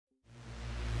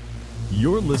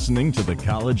You're listening to the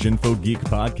College Info Geek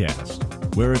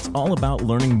Podcast, where it's all about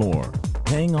learning more,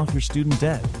 paying off your student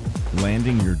debt,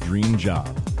 landing your dream job,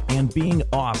 and being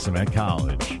awesome at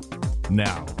college.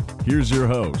 Now, here's your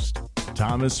host,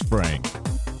 Thomas Frank.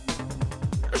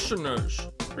 Listeners,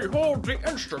 behold the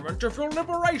instrument of your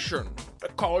liberation, the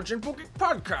College Info Geek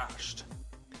Podcast.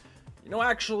 You know,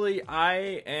 actually,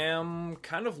 I am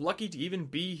kind of lucky to even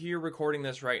be here recording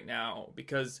this right now,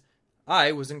 because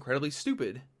I was incredibly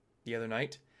stupid the other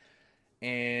night,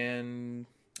 and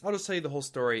I'll just tell you the whole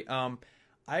story.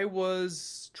 I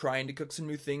was trying to cook some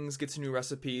new things, get some new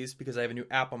recipes, because I have a new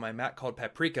app on my Mac called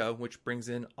Paprika, which brings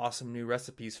in awesome new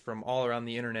recipes from all around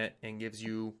the internet and gives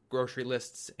you grocery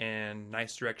lists and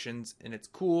nice directions, and it's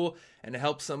cool, and it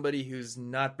helps somebody who's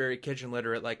not very kitchen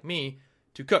literate like me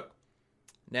to cook.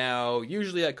 Now,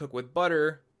 usually I cook with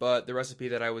butter, but the recipe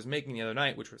that I was making the other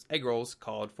night, which was egg rolls,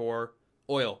 called for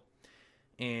oil.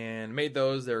 And made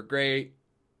those, they were great,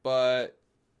 but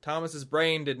Thomas's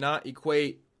brain did not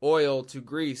equate oil to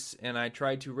grease, and I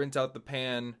tried to rinse out the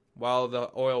pan while the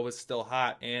oil was still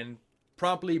hot, and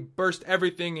promptly burst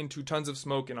everything into tons of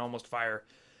smoke and almost fire,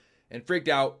 and freaked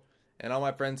out, and all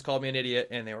my friends called me an idiot,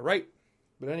 and they were right.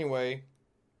 But anyway,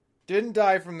 didn't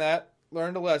die from that,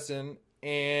 learned a lesson,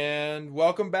 and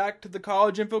welcome back to the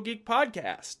College Info Geek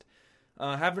Podcast.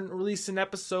 Haven't released an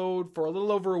episode for a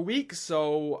little over a week,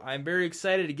 so I'm very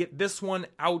excited to get this one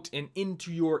out and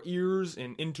into your ears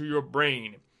and into your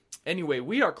brain. Anyway,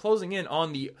 we are closing in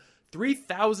on the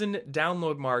 3,000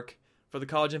 download mark for the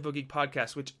College Info Geek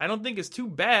Podcast, which I don't think is too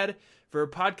bad for a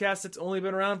podcast that's only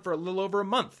been around for a little over a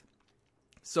month.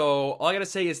 So all I gotta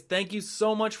say is thank you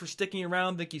so much for sticking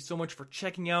around. Thank you so much for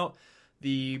checking out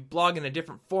the blog in a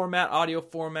different format, audio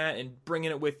format, and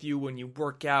bringing it with you when you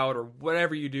work out or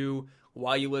whatever you do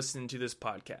while you listen to this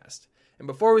podcast. And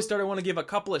before we start, I want to give a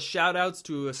couple of shout outs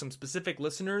to some specific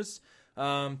listeners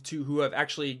who have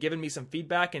actually given me some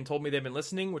feedback and told me they've been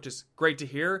listening, which is great to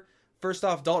hear. First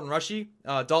off, Dalton Rushy.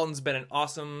 Dalton's been an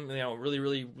awesome, really,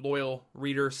 really loyal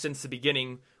reader since the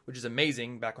beginning, which is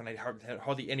amazing, back when I had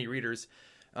hardly any readers.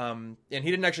 And he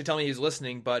didn't actually tell me he was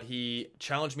listening, but he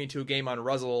challenged me to a game on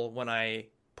Ruzzle when I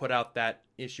put out that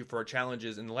issue for our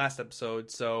challenges in the last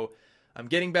episode. So I'm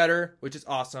getting better, which is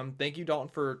awesome. Thank you, Dalton,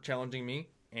 for challenging me,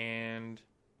 and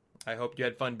I hope you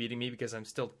had fun beating me because I'm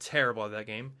still terrible at that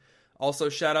game. Also,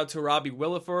 shout out to Robbie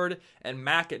Williford and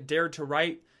Mac at Dare to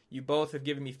Write. You both have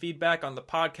given me feedback on the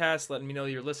podcast, letting me know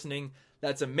you're listening.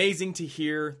 That's amazing to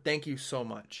hear. Thank you so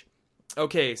much.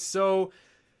 Okay, so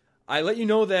I let you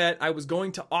know that I was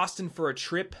going to Austin for a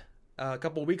trip a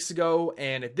couple weeks ago,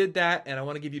 and I did that, and I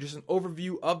want to give you just an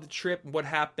overview of the trip, what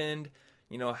happened,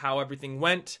 how everything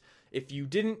went. If you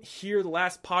didn't hear the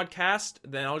last podcast,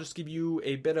 then I'll just give you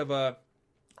a bit of a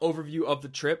overview of the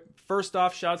trip. First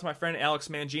off, shout out to my friend Alex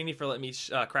Mangini for letting me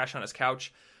crash on his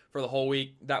couch for the whole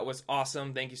week. That was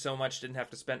awesome. Thank you so much. Didn't have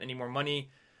to spend any more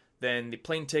money than the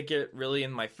plane ticket, really,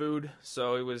 and my food.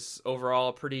 So it was overall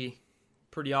a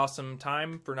pretty awesome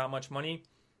time for not much money.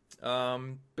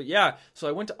 But yeah, so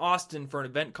I went to Austin for an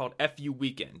event called FU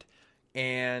Weekend.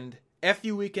 And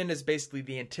FU Weekend is basically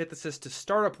the antithesis to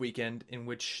Startup Weekend, in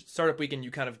which Startup Weekend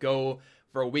you kind of go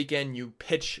for a weekend, you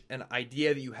pitch an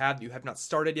idea that you have not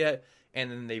started yet, and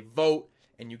then they vote,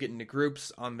 and you get into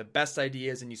groups on the best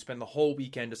ideas, and you spend the whole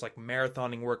weekend just like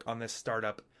marathoning work on this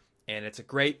startup. And it's a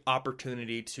great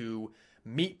opportunity to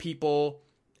meet people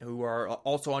who are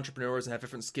also entrepreneurs and have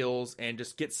different skills, and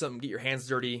just get your hands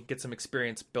dirty, get some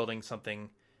experience building something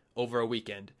over a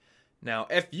weekend. Now,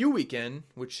 FU Weekend,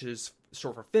 which is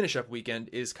short for Finish Up Weekend,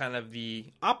 is kind of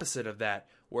the opposite of that,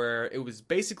 where it was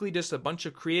basically just a bunch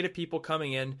of creative people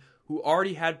coming in who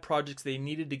already had projects they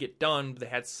needed to get done, but they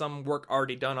had some work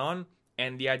already done on,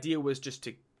 and the idea was just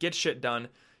to get shit done,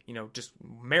 just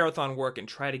marathon work and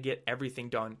try to get everything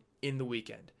done in the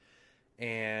weekend.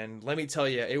 And let me tell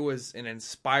you, it was an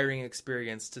inspiring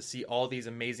experience to see all these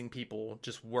amazing people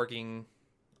just working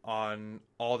on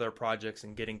all their projects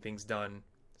and getting things done.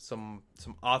 Some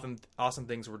awesome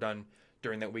things were done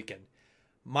during that weekend.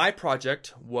 My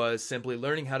project was simply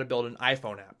learning how to build an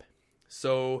iPhone app.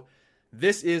 So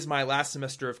this is my last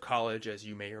semester of college, as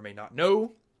you may or may not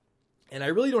know. And I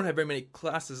really don't have very many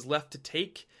classes left to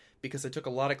take because I took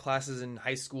a lot of classes in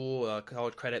high school,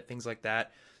 college credit, things like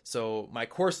that. So my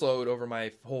course load over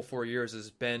my whole 4 years has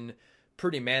been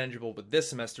pretty manageable, but this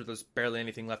semester there's barely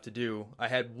anything left to do. I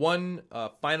had one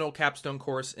final capstone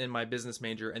course in my business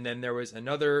major, and then there was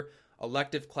another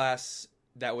elective class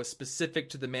that was specific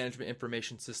to the management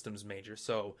information systems major.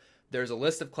 So there's a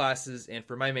list of classes, and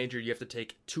for my major you have to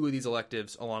take 2 of these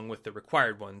electives along with the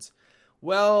required ones.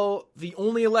 Well, the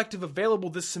only elective available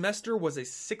this semester was a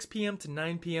 6 p.m. to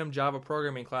 9 p.m. Java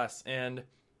programming class, and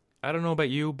I don't know about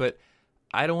you, but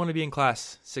I don't want to be in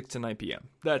class 6 to 9 p.m.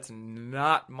 That's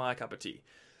not my cup of tea.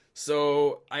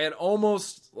 So I had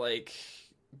almost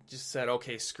just said,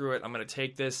 okay, screw it, I'm going to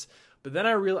take this. But then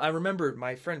I remembered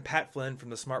my friend Pat Flynn from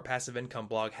the Smart Passive Income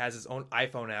blog has his own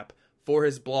iPhone app for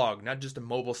his blog, not just a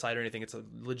mobile site or anything. It's a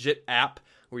legit app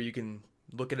where you can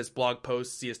look at his blog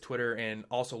posts, see his Twitter, and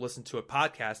also listen to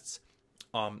podcasts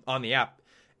on the app.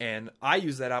 And I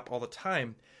use that app all the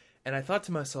time. And I thought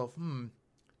to myself,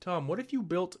 Tom, what if you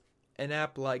built an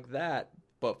app like that,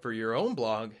 but for your own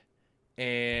blog,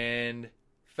 and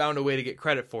found a way to get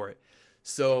credit for it?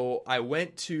 So I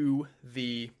went to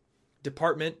the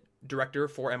department director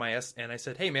for MIS, and I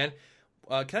said, hey man,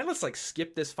 can I just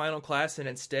skip this final class and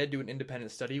instead do an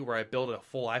independent study where I build a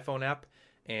full iPhone app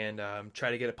and try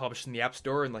to get it published in the App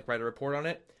Store and write a report on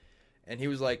it? And he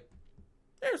was like,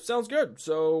 yeah, sounds good.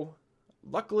 So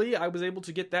luckily I was able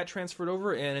to get that transferred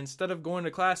over, and instead of going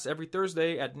to class every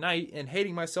Thursday at night and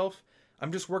hating myself,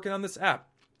 I'm just working on this app.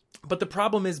 But the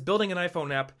problem is, building an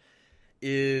iPhone app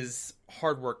is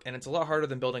hard work, and it's a lot harder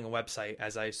than building a website,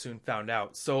 as I soon found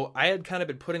out. So I had kind of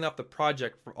been putting off the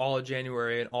project for all of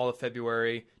January and all of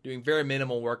February, doing very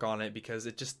minimal work on it because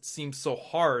it just seemed so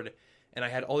hard, and I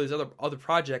had all these other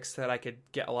projects that I could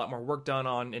get a lot more work done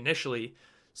on initially.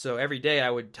 So every day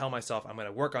I would tell myself I'm going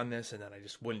to work on this, and then I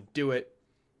just wouldn't do it,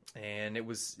 and it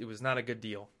was not a good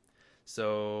deal.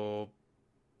 So,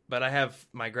 but I have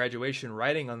my graduation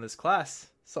writing on this class,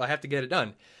 so I have to get it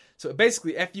done. So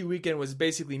basically, FU weekend was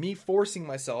basically me forcing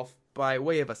myself, by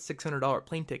way of a $600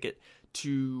 plane ticket,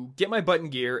 to get my butt in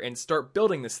gear and start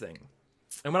building this thing.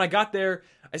 And when I got there,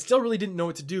 I still really didn't know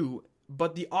what to do.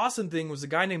 But the awesome thing was a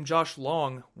guy named Josh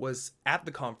Long was at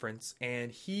the conference,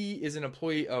 and he is an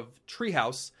employee of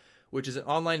Treehouse, which is an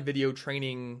online video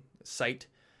training site.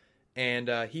 And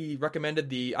he recommended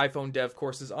the iPhone dev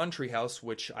courses on Treehouse,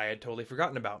 which I had totally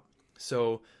forgotten about.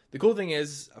 So the cool thing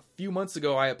is, a few months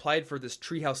ago, I applied for this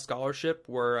Treehouse scholarship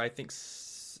where I think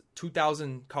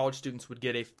 2,000 college students would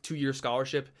get a 2-year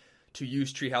scholarship to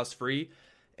use Treehouse free.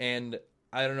 And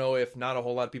I don't know if not a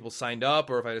whole lot of people signed up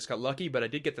or if I just got lucky, but I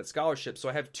did get that scholarship. So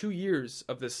I have 2 years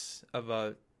of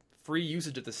free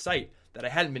usage of the site that I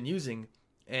hadn't been using,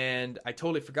 and I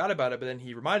totally forgot about it, but then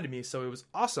he reminded me, so it was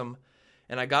awesome.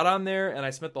 And I got on there, and I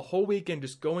spent the whole weekend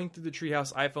just going through the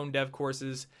Treehouse iPhone dev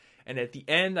courses. And at the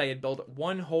end, I had built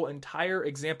one whole entire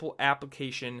example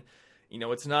application.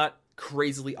 It's not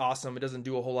crazily awesome. It doesn't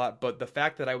do a whole lot. But the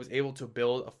fact that I was able to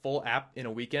build a full app in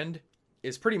a weekend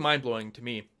is pretty mind-blowing to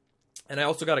me. And I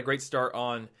also got a great start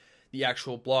on the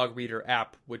actual blog reader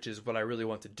app, which is what I really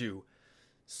want to do.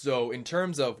 So in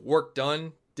terms of work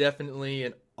done, definitely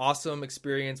an awesome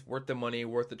experience, worth the money,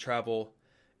 worth the travel.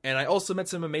 And I also met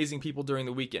some amazing people during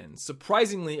the weekend.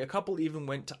 Surprisingly, a couple even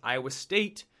went to Iowa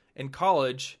State in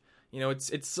college.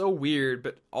 It's so weird,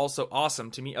 but also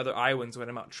awesome to meet other Iowans when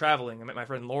I'm out traveling. I met my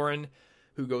friend Lauren,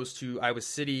 who goes to Iowa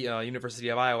City, University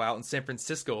of Iowa, out in San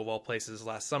Francisco, of all places,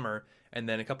 last summer. And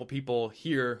then a couple people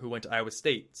here who went to Iowa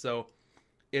State. So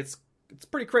it's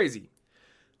pretty crazy.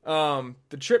 The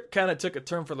trip kind of took a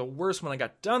turn for the worse when I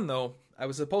got done, though. I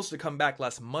was supposed to come back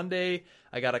last Monday.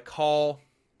 I got a call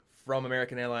from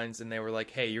American Airlines, and they were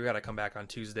like, hey, you got to come back on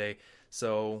Tuesday.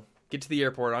 So get to the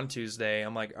airport on Tuesday.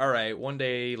 I'm like, all right, one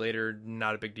day later,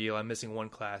 not a big deal. I'm missing one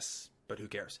class, but who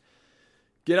cares?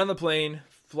 Get on the plane,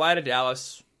 fly to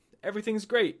Dallas. Everything's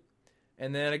great.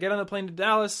 And then I get on the plane to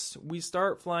Dallas. We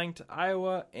start flying to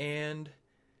Iowa, and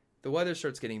the weather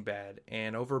starts getting bad.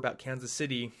 And over about Kansas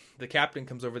City, the captain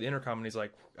comes over the intercom, and he's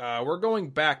like, we're going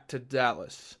back to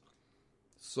Dallas.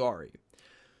 Sorry.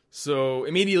 So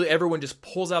immediately everyone just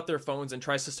pulls out their phones and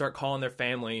tries to start calling their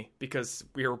family, because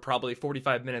we were probably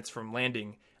 45 minutes from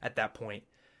landing at that point.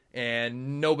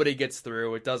 And nobody gets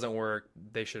through. It doesn't work.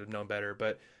 They should have known better.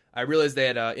 But I realized they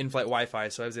had in-flight Wi-Fi,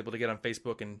 so I was able to get on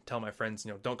Facebook and tell my friends,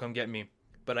 don't come get me.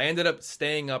 But I ended up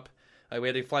staying up. We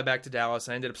had to fly back to Dallas.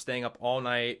 I ended up staying up all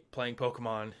night playing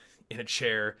Pokemon in a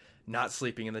chair, not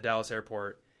sleeping in the Dallas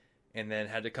airport, and then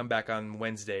had to come back on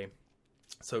Wednesday.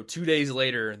 So 2 days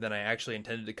later than I actually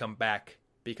intended to come back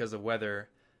because of weather.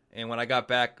 And when I got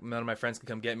back, none of my friends could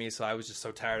come get me, so I was just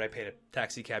so tired I paid a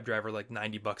taxi cab driver like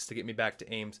 $90 to get me back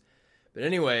to Ames. But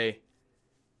anyway,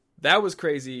 that was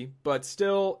crazy, but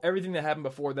still, everything that happened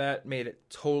before that made it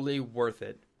totally worth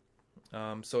it.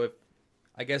 So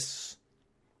I guess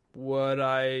what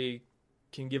I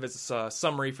can give as a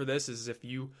summary for this is, if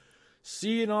you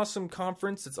see an awesome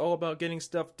conference that's all about getting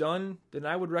stuff done, then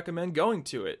I would recommend going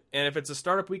to it. And if it's a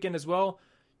startup weekend as well,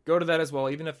 go to that as well.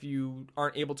 Even if you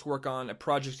aren't able to work on a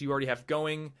project you already have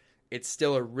going, it's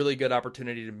still a really good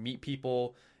opportunity to meet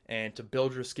people and to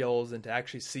build your skills and to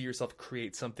actually see yourself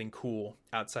create something cool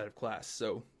outside of class.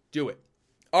 So do it.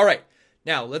 All right,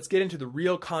 now let's get into the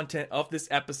real content of this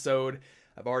episode.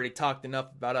 I've already talked enough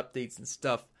about updates and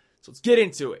stuff, so let's get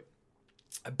into it.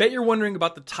 I bet you're wondering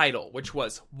about the title, which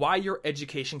was Why Your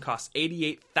Education Costs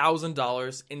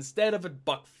 $88,000 instead of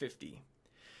 $150.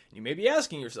 You may be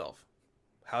asking yourself,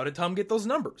 how did Tom get those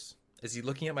numbers? Is he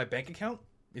looking at my bank account?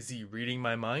 Is he reading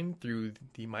my mind through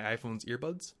my iPhone's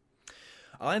earbuds?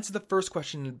 I'll answer the first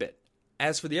question in a bit.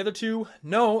 As for the other two,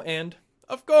 no and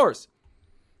of course.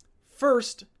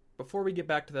 First, before we get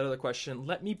back to that other question,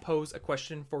 let me pose a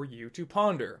question for you to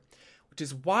ponder, which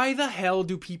is why the hell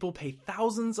do people pay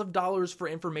thousands of dollars for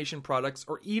information products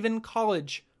or even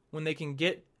college when they can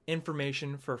get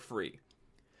information for free?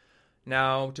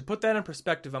 Now, to put that in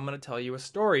perspective, I'm going to tell you a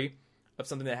story of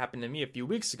something that happened to me a few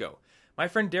weeks ago. My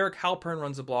friend Derek Halpern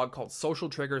runs a blog called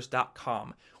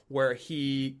socialtriggers.com, where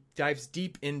he dives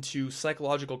deep into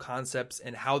psychological concepts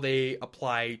and how they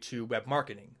apply to web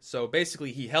marketing. So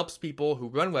basically, he helps people who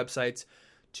run websites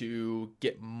to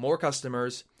get more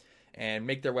customers and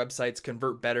make their websites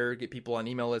convert better, get people on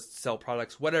email lists, sell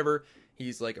products, whatever.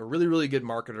 He's like a really, really good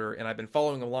marketer, and I've been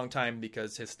following him a long time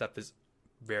because his stuff is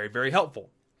very, very helpful.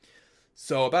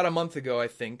 So about a month ago, I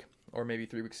think, or maybe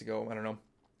 3 weeks ago, I don't know,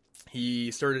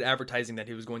 he started advertising that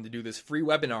he was going to do this free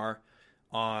webinar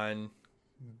on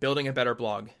building a better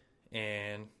blog.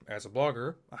 And as a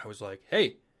blogger, I was like,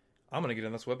 hey, I'm going to get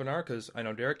in this webinar because I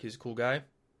know Derek, he's a cool guy,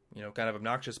 kind of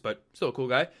obnoxious, but still a cool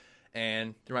guy.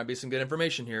 And there might be some good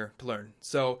information here to learn.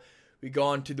 So we go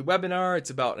on to the webinar. It's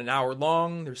about an hour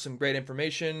long. There's some great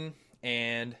information.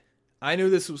 And I knew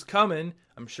this was coming.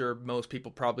 I'm sure most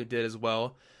people probably did as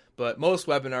well. But most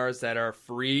webinars that are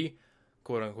free,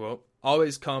 quote unquote,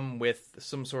 always come with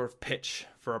some sort of pitch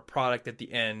for a product at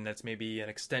the end that's maybe an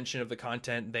extension of the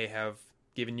content they have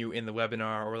given you in the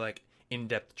webinar, or like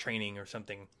in-depth training or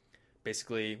something.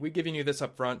 Basically, we're giving you this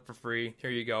up front for free.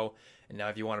 Here you go. And now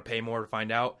if you want to pay more to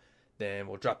find out, then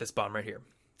we'll drop this bomb right here.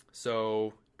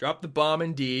 So drop the bomb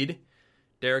indeed.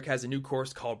 Derek has a new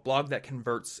course called Blog That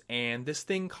Converts, and this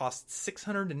thing costs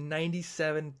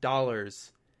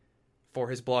 $697 for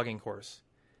his blogging course.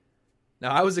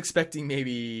 Now, I was expecting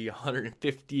maybe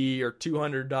 $150 or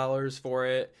 $200 for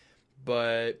it,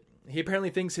 but he apparently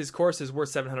thinks his course is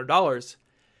worth $700.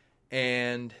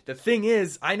 And the thing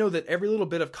is, I know that every little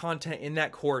bit of content in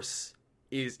that course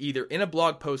is either in a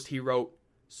blog post he wrote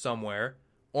somewhere,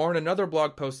 or in another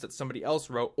blog post that somebody else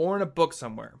wrote, or in a book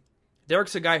somewhere.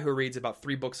 Derek's a guy who reads about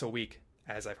 3 books a week,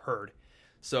 as I've heard.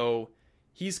 So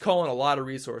he's calling a lot of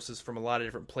resources from a lot of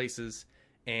different places,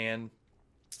 and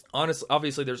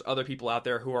obviously there's other people out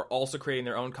there who are also creating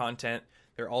their own content.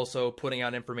 They're also putting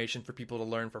out information for people to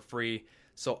learn for free.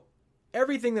 So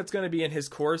everything that's going to be in his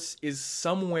course is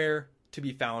somewhere to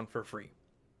be found for free.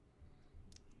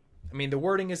 I mean, the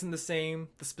wording isn't the same,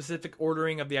 the specific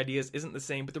ordering of the ideas isn't the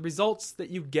same, but the results that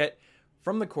you get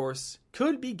from the course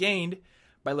could be gained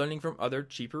by learning from other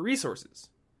cheaper resources.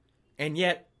 And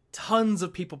yet, tons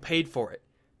of people paid for it.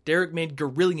 Derek made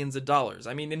gorillions of dollars.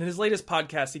 I mean, in his latest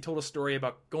podcast, he told a story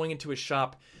about going into his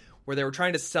shop where they were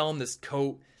trying to sell him this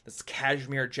coat, this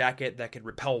cashmere jacket that could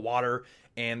repel water,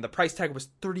 and the price tag was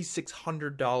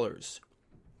 $3,600.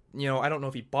 I don't know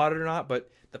if he bought it or not,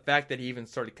 but the fact that he even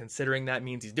started considering that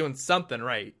means he's doing something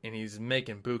right, and he's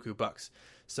making buku bucks.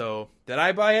 So, did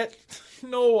I buy it?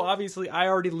 No, obviously, I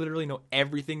already literally know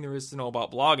everything there is to know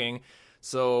about blogging,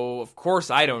 so of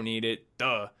course I don't need it,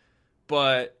 duh.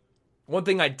 But one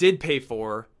thing I did pay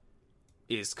for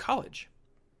is college.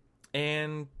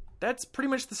 And that's pretty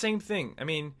much the same thing. I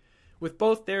mean, with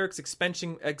both Derek's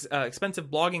expensive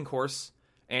blogging course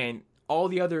and all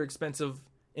the other expensive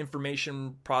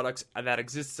information products that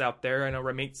exists out there, I know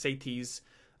Ramit Sethi's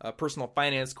personal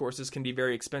finance courses can be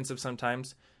very expensive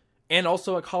sometimes, and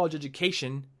also a college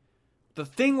education, the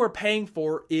thing we're paying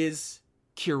for is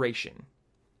curation.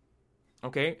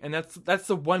 Okay, and that's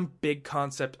the one big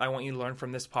concept I want you to learn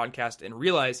from this podcast and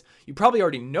realize. You probably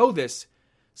already know this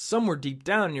somewhere deep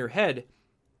down in your head,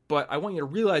 but I want you to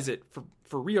realize it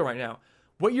for real right now.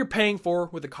 What you're paying for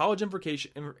with a college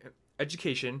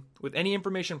education, with any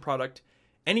information product,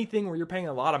 anything where you're paying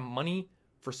a lot of money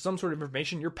for some sort of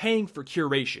information, you're paying for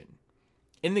curation.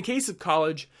 In the case of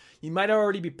college, you might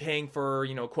already be paying for,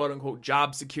 quote unquote,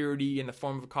 job security in the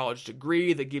form of a college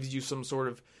degree that gives you some sort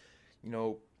of,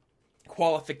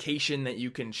 qualification that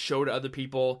you can show to other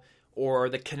people, or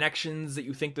the connections that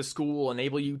you think the school will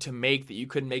enable you to make that you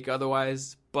couldn't make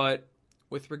otherwise. But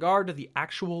with regard to the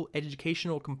actual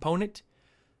educational component,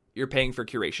 you're paying for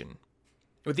curation.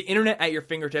 With the internet at your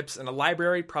fingertips and a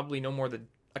library probably no more than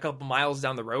a couple miles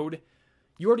down the road,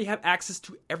 you already have access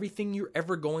to everything you're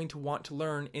ever going to want to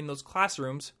learn in those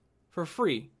classrooms for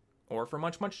free or for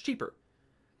much, much cheaper.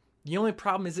 The only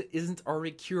problem is it isn't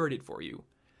already curated for you.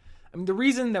 I mean, the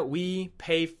reason that we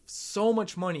pay so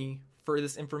much money for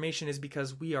this information is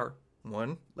because we are,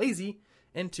 1, lazy,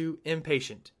 and 2,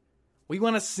 impatient. We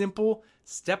want a simple,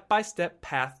 step-by-step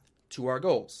path to our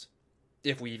goals,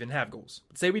 if we even have goals.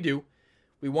 But say we do,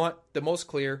 we want the most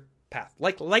clear path.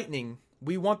 Like lightning,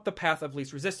 we want the path of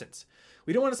least resistance.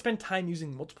 We don't want to spend time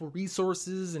using multiple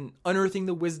resources and unearthing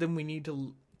the wisdom we need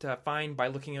to find by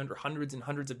looking under hundreds and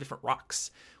hundreds of different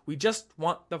rocks. We just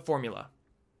want the formula.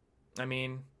 I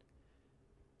mean,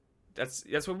 that's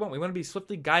what we want. We want to be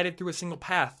swiftly guided through a single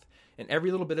path, and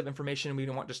every little bit of information we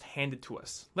don't want just handed to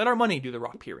us. Let our money do the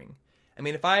rock peering. I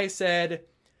mean, if I said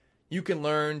you can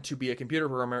learn to be a computer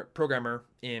programmer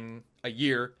in a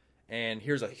year, and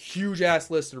here's a huge ass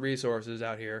list of resources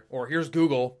out here, or here's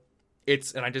Google,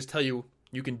 and I just tell you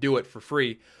you can do it for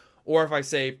free. Or if I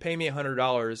say pay me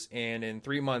 $100 and in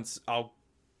 3 months I'll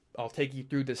take you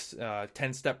through this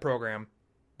 10-step program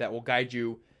that will guide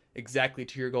you exactly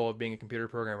to your goal of being a computer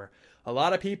programmer. A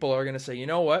lot of people are going to say, you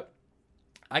know what?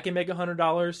 I can make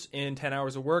 $100 in 10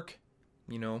 hours of work,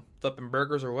 flipping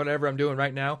burgers or whatever I'm doing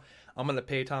right now. I'm going to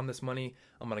pay Tom this money.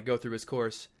 I'm going to go through his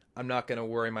course. I'm not going to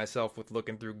worry myself with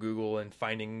looking through Google and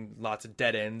finding lots of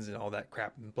dead ends and all that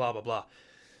crap and blah, blah, blah.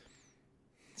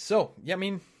 So, yeah, I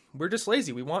mean, we're just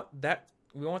lazy. We want that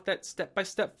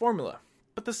step-by-step formula.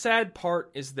 But the sad part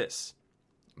is this.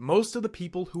 Most of the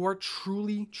people who are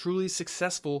truly, truly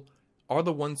successful are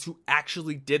the ones who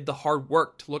actually did the hard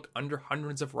work to look under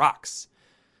hundreds of rocks.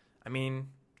 I mean,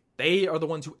 they are the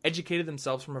ones who educated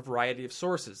themselves from a variety of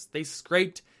sources. They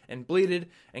scraped and bleeded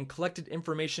and collected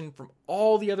information from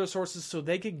all the other sources so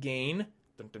they could gain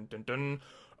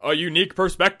a unique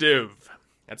perspective.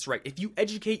 That's right. If you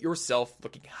educate yourself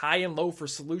looking high and low for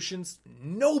solutions,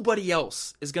 nobody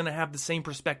else is going to have the same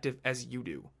perspective as you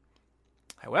do.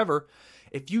 However,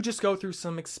 if you just go through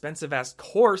some expensive-ass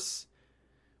course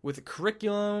with a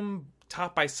curriculum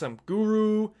taught by some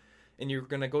guru, and you're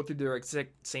going to go through their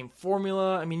exact same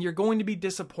formula, I mean, you're going to be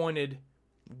disappointed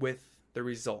with the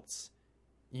results.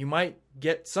 You might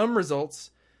get some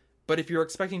results, but if you're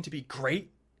expecting to be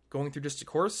great going through just a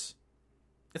course,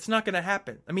 it's not going to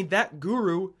happen. I mean, that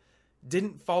guru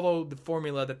didn't follow the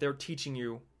formula that they're teaching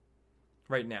you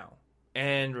right now.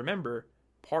 And remember,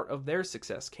 part of their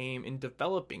success came in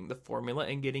developing the formula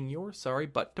and getting your sorry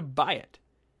butt to buy it.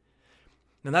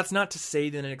 Now, that's not to say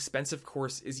that an expensive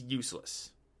course is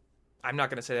useless. I'm not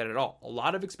going to say that at all. A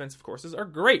lot of expensive courses are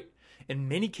great. In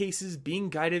many cases, being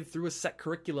guided through a set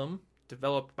curriculum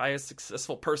developed by a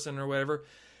successful person or whatever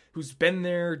who's been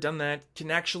there, done that, it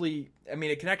can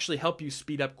actually help you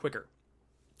speed up quicker,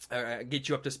 get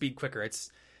you up to speed quicker.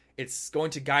 It's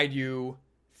going to guide you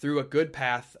through a good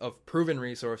path of proven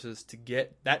resources to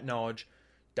get that knowledge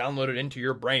downloaded into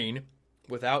your brain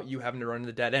without you having to run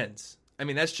into dead ends. I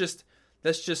mean, that's just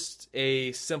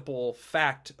a simple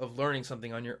fact of learning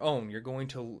something on your own. You're going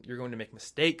to make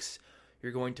mistakes.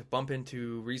 You're going to bump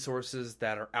into resources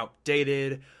that are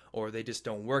outdated or they just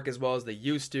don't work as well as they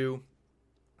used to.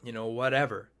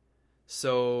 Whatever.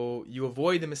 So you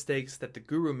avoid the mistakes that the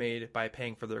guru made by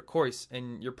paying for their course,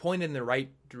 and you're pointed in the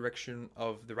right direction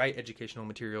of the right educational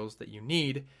materials that you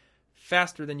need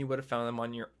faster than you would have found them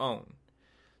on your own.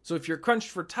 So if you're crunched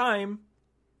for time,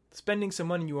 spending some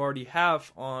money you already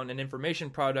have on an information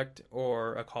product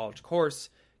or a college course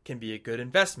can be a good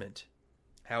investment.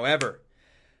 However,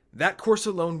 that course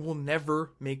alone will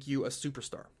never make you a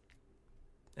superstar.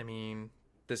 I mean,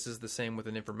 this is the same with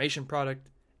an information product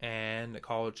and a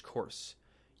college course.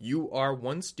 You are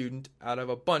one student out of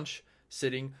a bunch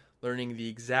sitting learning the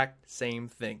exact same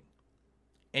thing.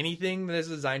 Anything that is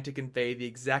designed to convey the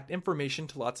exact information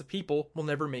to lots of people will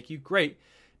never make you great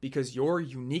because your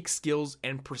unique skills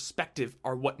and perspective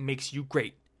are what makes you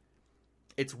great.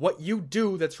 It's what you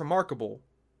do that's remarkable,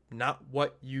 not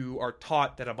what you are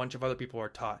taught that a bunch of other people are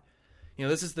taught.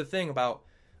 This is the thing about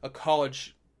a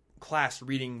college class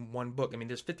reading one book. I mean,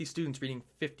 there's 50 students reading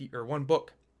one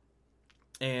book.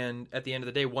 And at the end of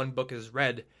the day, one book is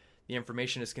read. The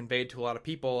information is conveyed to a lot of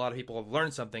people. A lot of people have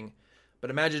learned something.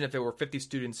 But imagine if there were 50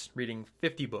 students reading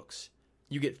 50 books.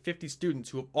 You get 50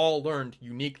 students who have all learned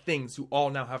unique things, who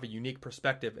all now have a unique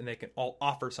perspective, and they can all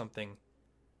offer something.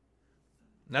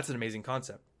 And that's an amazing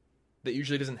concept that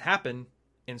usually doesn't happen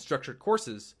in structured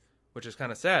courses, which is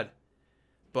kind of sad.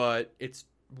 But it's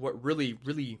what really,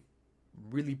 really,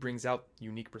 really brings out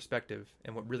unique perspective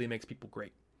and what really makes people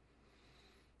great.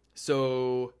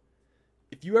 So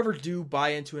if you ever do buy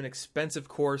into an expensive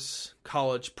course,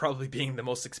 college probably being the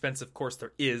most expensive course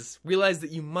there is, realize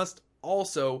that you must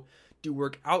also do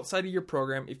work outside of your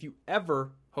program if you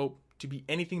ever hope to be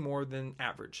anything more than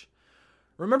average.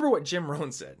 Remember what Jim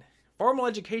Rohn said: formal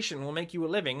education will make you a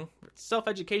living, but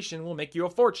self-education will make you a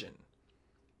fortune.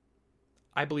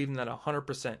 I believe in that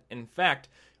 100%. In fact,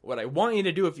 what I want you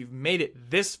to do if you've made it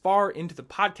this far into the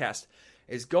podcast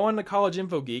is go on to College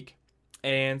Info Geek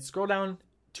and scroll down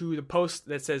to the post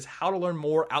that says how to learn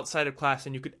more outside of class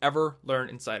than you could ever learn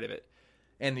inside of it.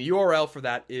 And the URL for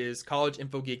that is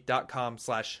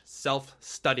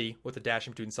collegeinfogeek.com/self-study with a dash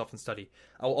in between self and study.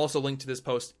 I will also link to this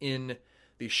post in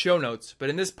the show notes. But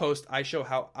in this post, I show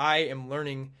how I am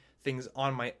learning things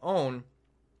on my own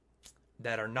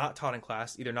that are not taught in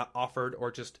class, either not offered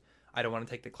or just I don't want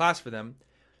to take the class for them.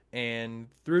 And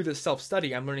through this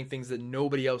self-study, I'm learning things that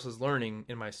nobody else is learning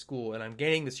in my school. And I'm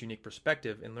gaining this unique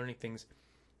perspective and learning things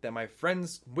that my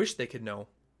friends wish they could know,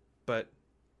 but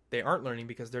they aren't learning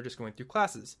because they're just going through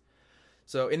classes.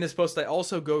 So in this post, I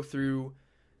also go through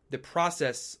the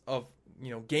process of,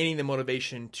 gaining the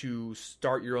motivation to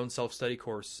start your own self-study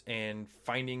course and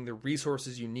finding the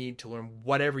resources you need to learn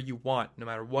whatever you want, no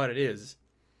matter what it is.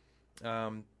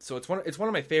 So it's one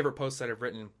of my favorite posts that I've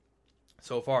written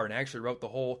so far, and I actually wrote the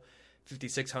whole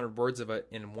 5,600 words of it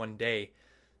in one day.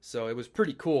 So it was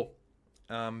pretty cool.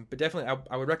 But definitely,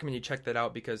 I would recommend you check that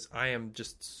out because I am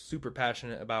just super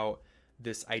passionate about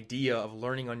this idea of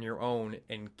learning on your own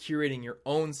and curating your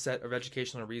own set of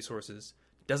educational resources.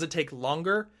 Does it take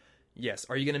longer? Yes.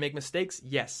 Are you going to make mistakes?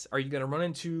 Yes. Are you going to run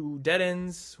into dead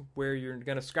ends where you're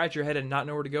going to scratch your head and not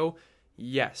know where to go?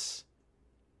 Yes.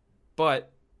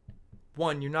 But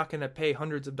one, you're not going to pay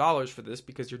hundreds of dollars for this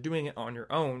because you're doing it on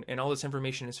your own and all this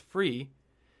information is free.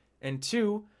 And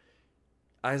two,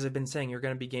 as I've been saying, you're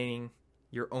going to be gaining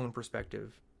your own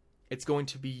perspective. It's going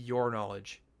to be your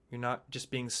knowledge. You're not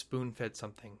just being spoon-fed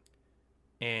something.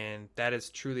 And that is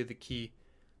truly the key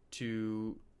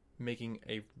to making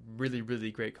a really,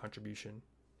 really great contribution.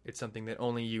 It's something that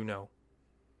only you know.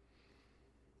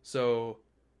 So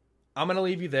I'm going to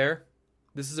leave you there.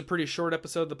 This is a pretty short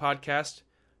episode of the podcast,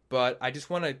 but I just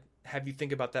want to have you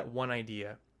think about that one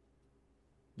idea.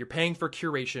 You're paying for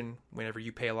curation whenever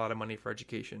you pay a lot of money for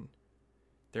education.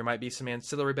 There might be some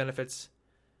ancillary benefits,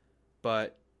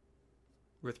 but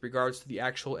with regards to the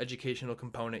actual educational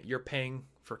component, you're paying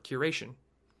for curation.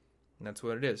 And that's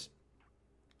what it is.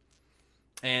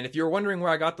 And if you're wondering where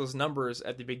I got those numbers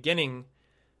at the beginning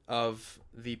of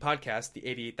the podcast, the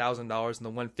 $88,000 and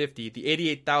the $150,000,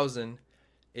 the $88,000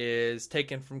 is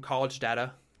taken from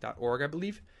collegedata.org, I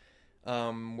believe,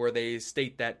 where they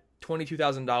state that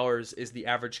 $22,000 is the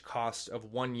average cost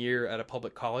of 1 year at a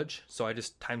public college. So I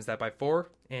just times that by 4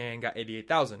 and got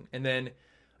 $88,000. And then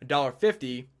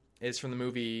 $1.50 is from the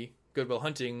movie Good Will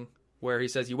Hunting, where he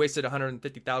says you wasted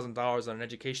 $150,000 on an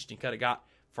education you could have got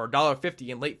for $1.50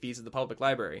 in late fees at the public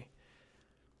library.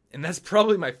 And that's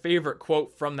probably my favorite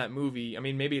quote from that movie. I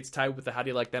mean, maybe it's tied with the "How do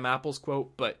you like them apples"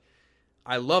 quote, but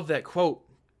I love that quote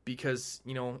because,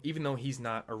 even though he's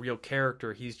not a real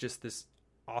character, he's just this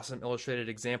awesome illustrated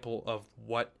example of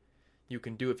what you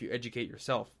can do if you educate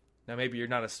yourself. Now, maybe you're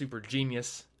not a super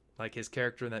genius like his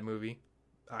character in that movie.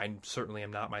 I certainly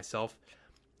am not myself,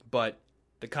 but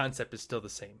the concept is still the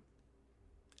same.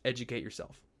 Educate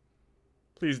yourself.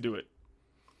 Please do it.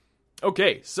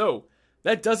 Okay, so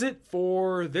that does it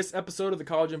for this episode of the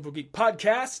College Info Geek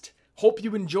podcast. Hope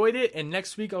you enjoyed it, and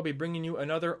next week I'll be bringing you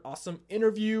another awesome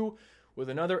interview with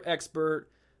another expert,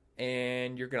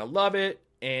 and you're going to love it,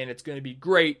 and it's going to be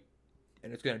great,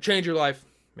 and it's going to change your life.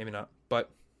 Maybe not,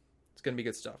 but it's going to be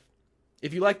good stuff.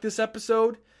 If you like this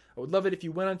episode, I would love it if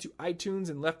you went onto iTunes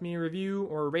and left me a review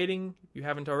or a rating if you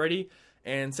haven't already,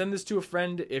 and send this to a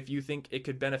friend if you think it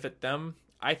could benefit them.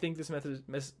 I think this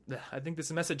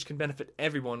message can benefit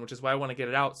everyone, which is why I want to get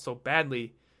it out so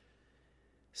badly.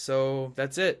 So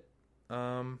that's it.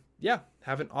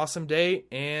 Have an awesome day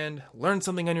and learn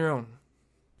something on your own.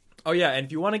 Oh yeah, and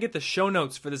if you want to get the show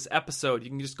notes for this episode, you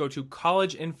can just go to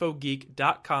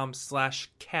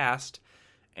collegeinfogeek.com/cast,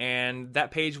 and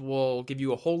that page will give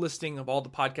you a whole listing of all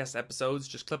the podcast episodes.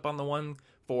 Just click on the one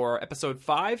for episode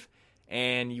 5,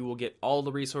 and you will get all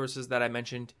the resources that I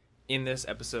mentioned in this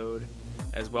episode,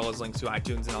 as well as links to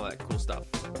iTunes and all that cool stuff.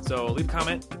 So leave a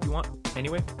comment if you want.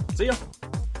 Anyway, see ya.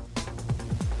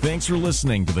 Thanks for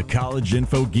listening to the College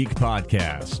Info Geek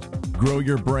podcast. Grow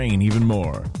your brain even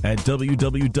more at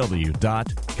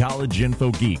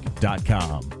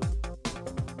www.collegeinfogeek.com.